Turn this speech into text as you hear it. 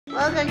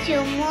Welcome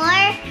to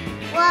more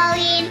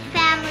Wally and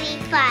Family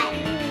Fun.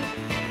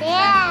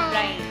 Yeah. That's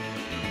right.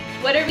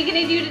 What are we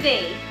gonna do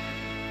today?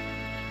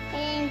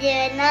 And do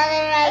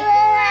another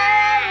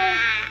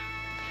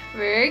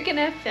We're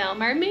gonna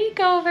film our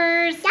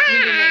makeovers. We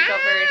do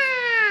makeovers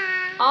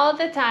all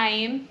the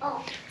time.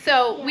 Oh.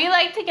 So we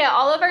like to get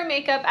all of our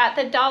makeup at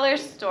the dollar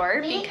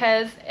store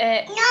because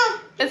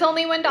it's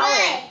only $1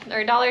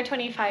 or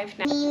 $1.25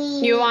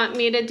 now. You want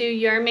me to do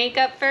your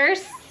makeup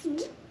first?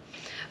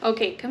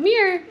 Okay, come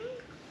here.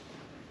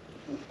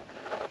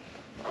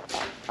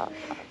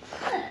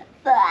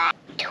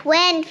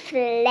 Twin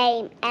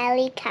Flame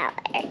LA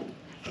color.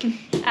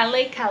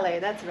 LA color,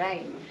 that's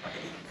right.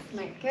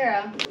 Smart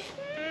girl.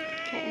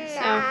 Okay,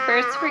 so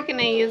first we're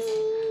gonna use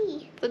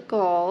the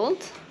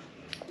gold.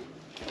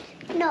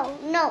 No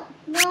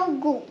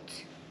gold.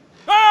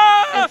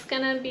 It's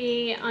gonna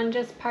be on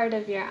just part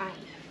of your eye.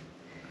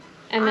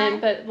 And then,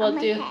 but we'll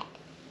do...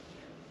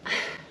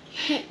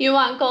 You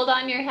want gold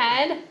on your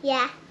head?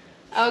 Yeah.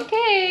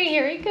 Okay,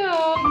 here we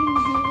go.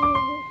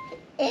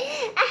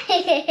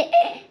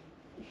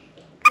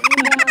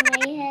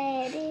 My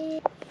head.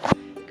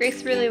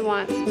 Grace really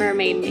wants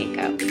mermaid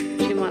makeup.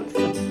 She wants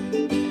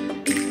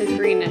the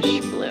greenish,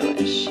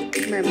 bluish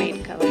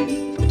mermaid color.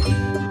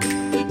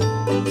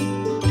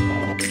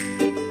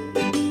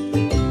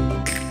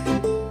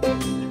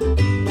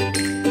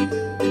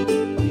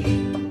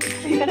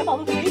 You got it all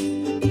the way?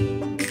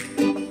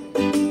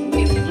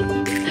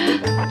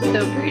 So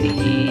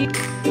pretty.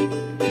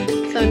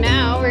 So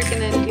now we're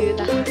gonna do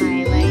the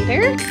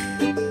highlighter.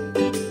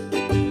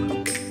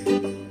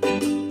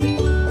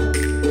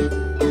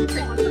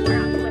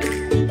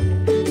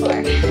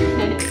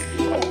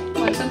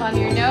 Want some on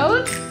your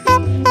nose? I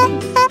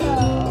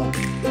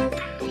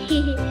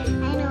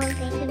don't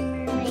think a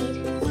mermaid.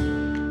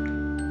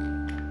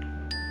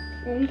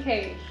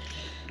 Okay.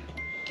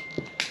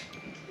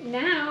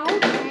 Now, I'm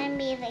gonna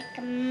be like a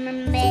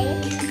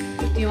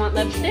mermaid. do you want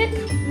lipstick?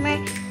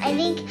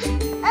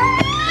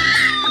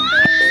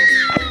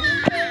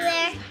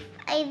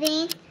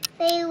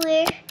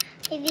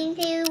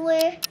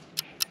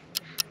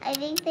 I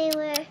think they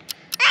wear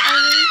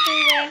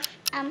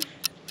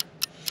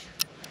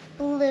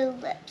blue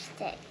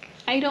lipstick.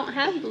 I don't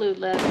have blue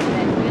lipstick.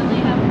 We only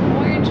have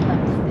orange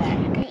lipstick.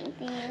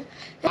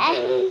 I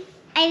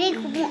think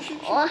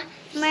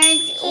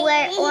mermaids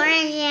wear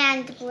orange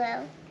and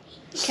blue.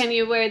 Can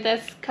you wear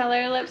this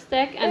color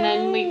lipstick and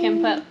then we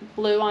can put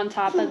blue on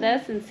top of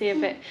this and see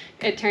if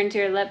it turns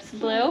your lips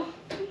blue?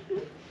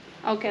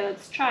 Okay,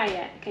 let's try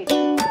it. Okay.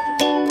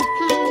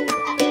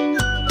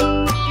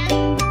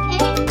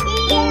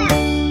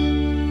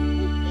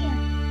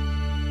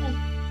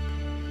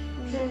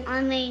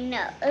 On my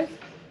nose.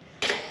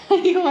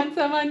 You want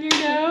some on your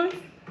nose?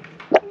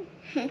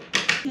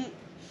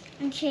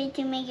 I'm trying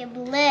to make it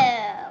blue.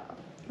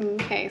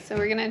 Okay, so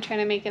we're gonna try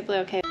to make it blue.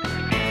 Okay.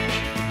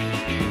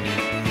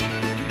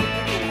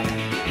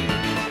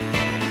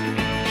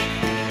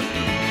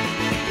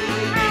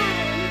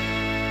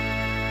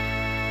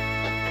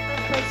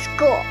 For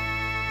school.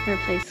 Or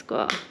play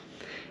school.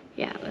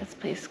 Yeah, let's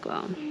play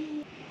school.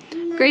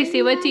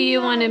 Gracie, what do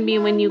you want to be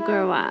when you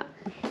grow up?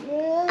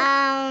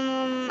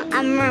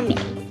 A mermaid.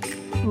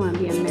 You want to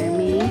be a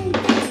mermaid?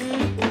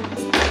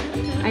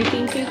 I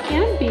think you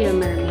can be a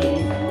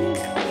mermaid.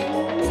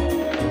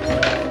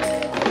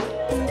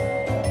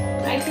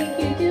 I think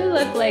you do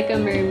look like a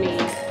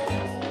mermaid.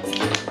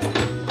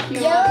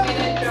 You want me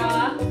to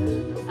draw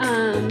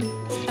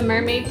a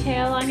mermaid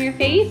tail on your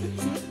face?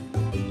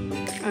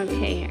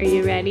 Okay, are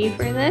you ready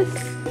for this?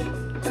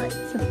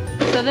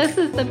 So this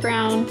is the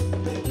brown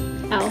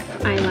elf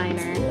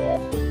eyeliner.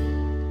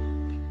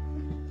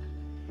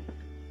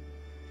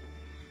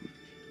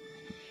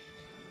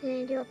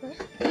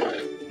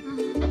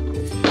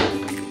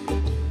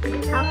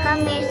 How come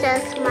you're so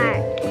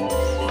smart?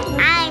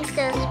 I'm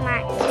so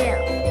smart too.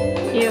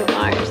 You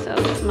are so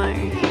smart.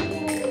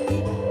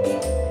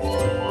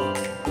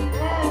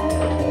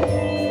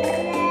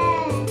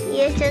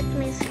 You're so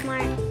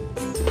smart.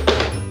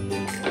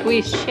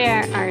 We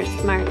share our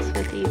smarts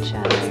with each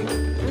other.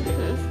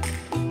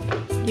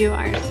 You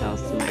are so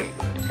smart.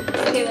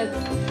 Okay, let's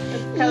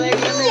color your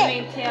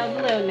mermaid tail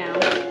blue now.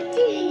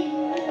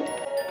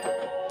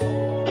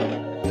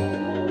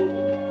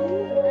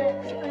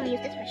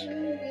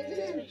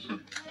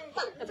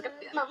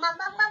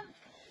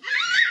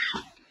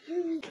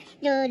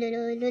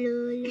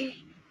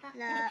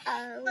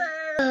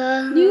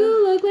 You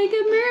look like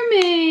a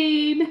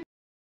mermaid.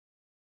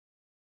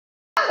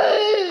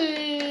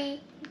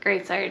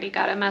 Grace already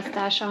got a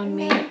mustache on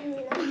me.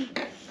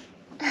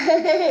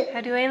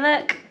 How do I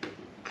look?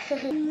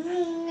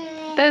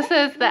 This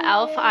is the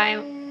elf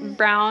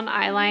brown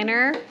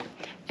eyeliner,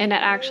 and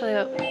it actually,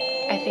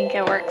 I think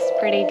it works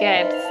pretty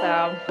good.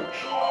 So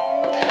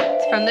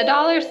it's from the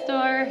dollar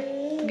store.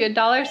 It's a good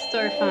dollar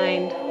store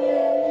find.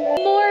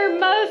 More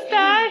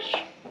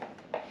mustache.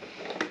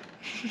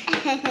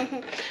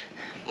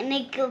 And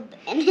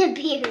a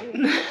beard.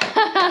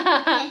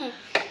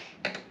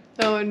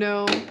 Oh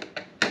no.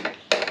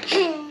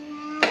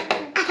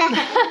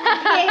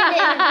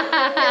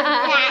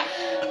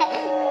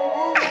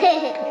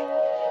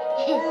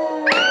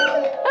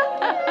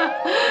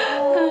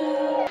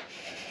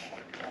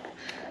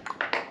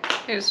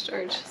 Here's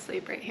George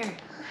asleep right here.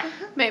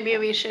 Maybe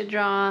we should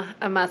draw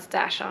a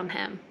mustache on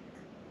him.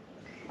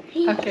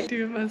 Okay,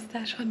 do a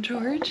mustache on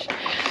George.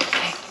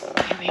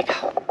 Okay, here we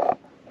go.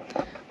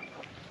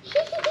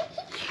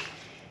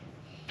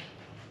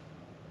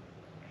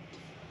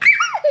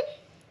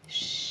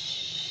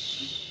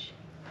 Shh.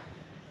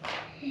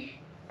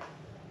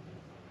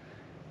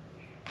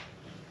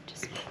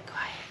 Just be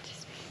quiet.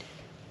 Just be.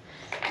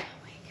 Oh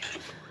my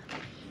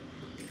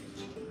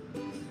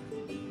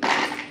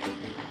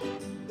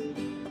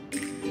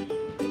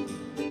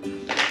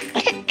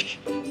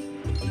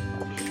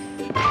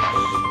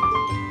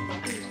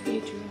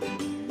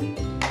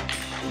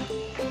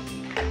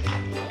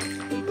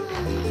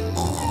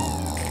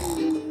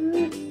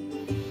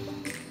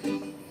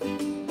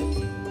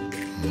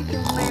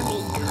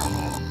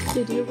God.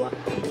 Did you what?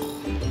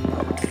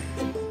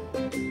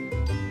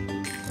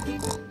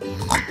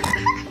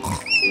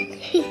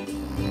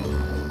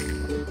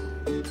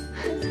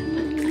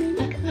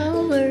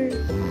 Color.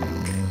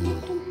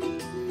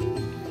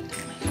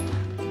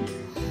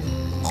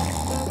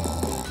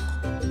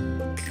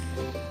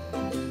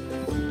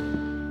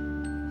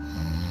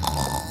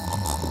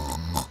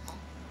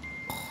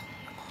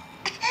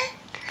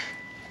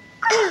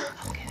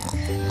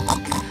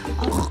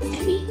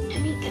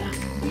 Emmy, get up.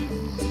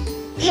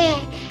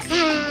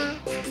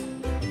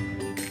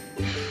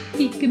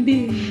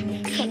 Peekaboo.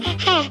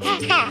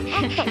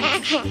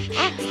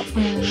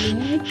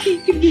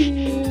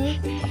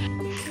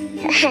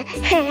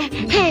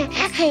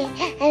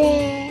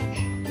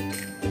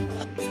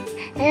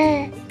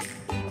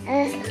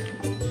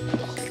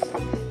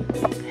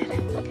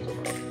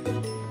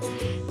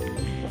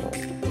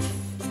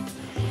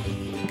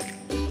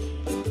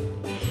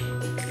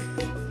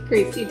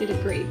 Gracie did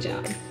a great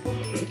job.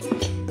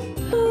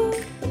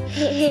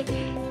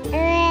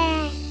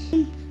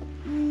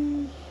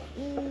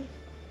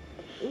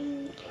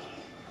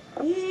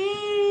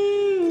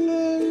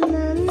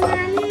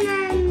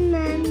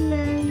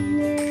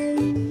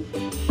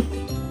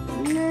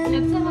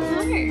 It's a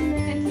heart. It's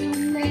so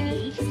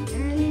pretty.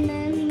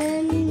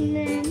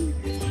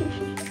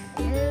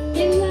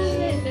 I love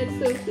it. That's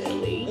so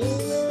silly.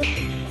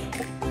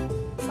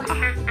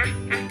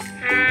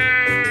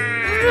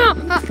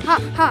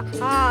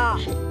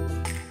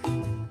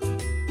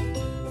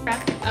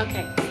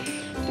 Okay.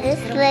 This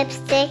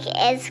lipstick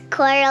is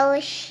coral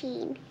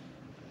sheen.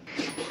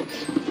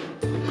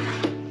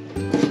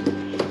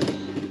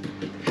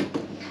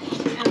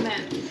 And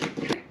then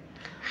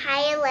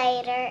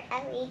Highlighter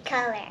every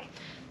color.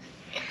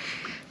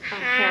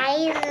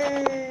 Highlight.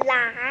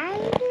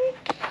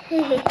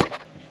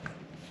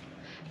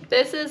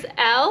 this is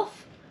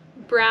e.l.f.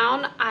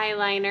 brown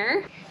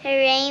eyeliner.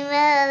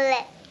 Rainbow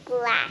lip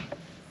gloss.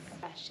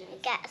 Brushes.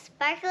 Got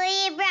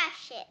sparkly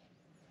brushes.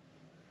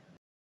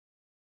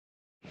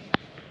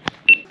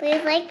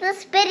 Please like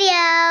this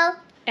video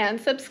And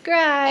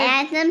subscribe.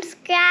 and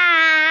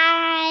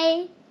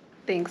subscribe.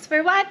 Thanks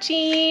for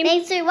watching.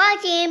 Thanks for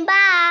watching.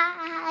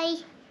 Bye.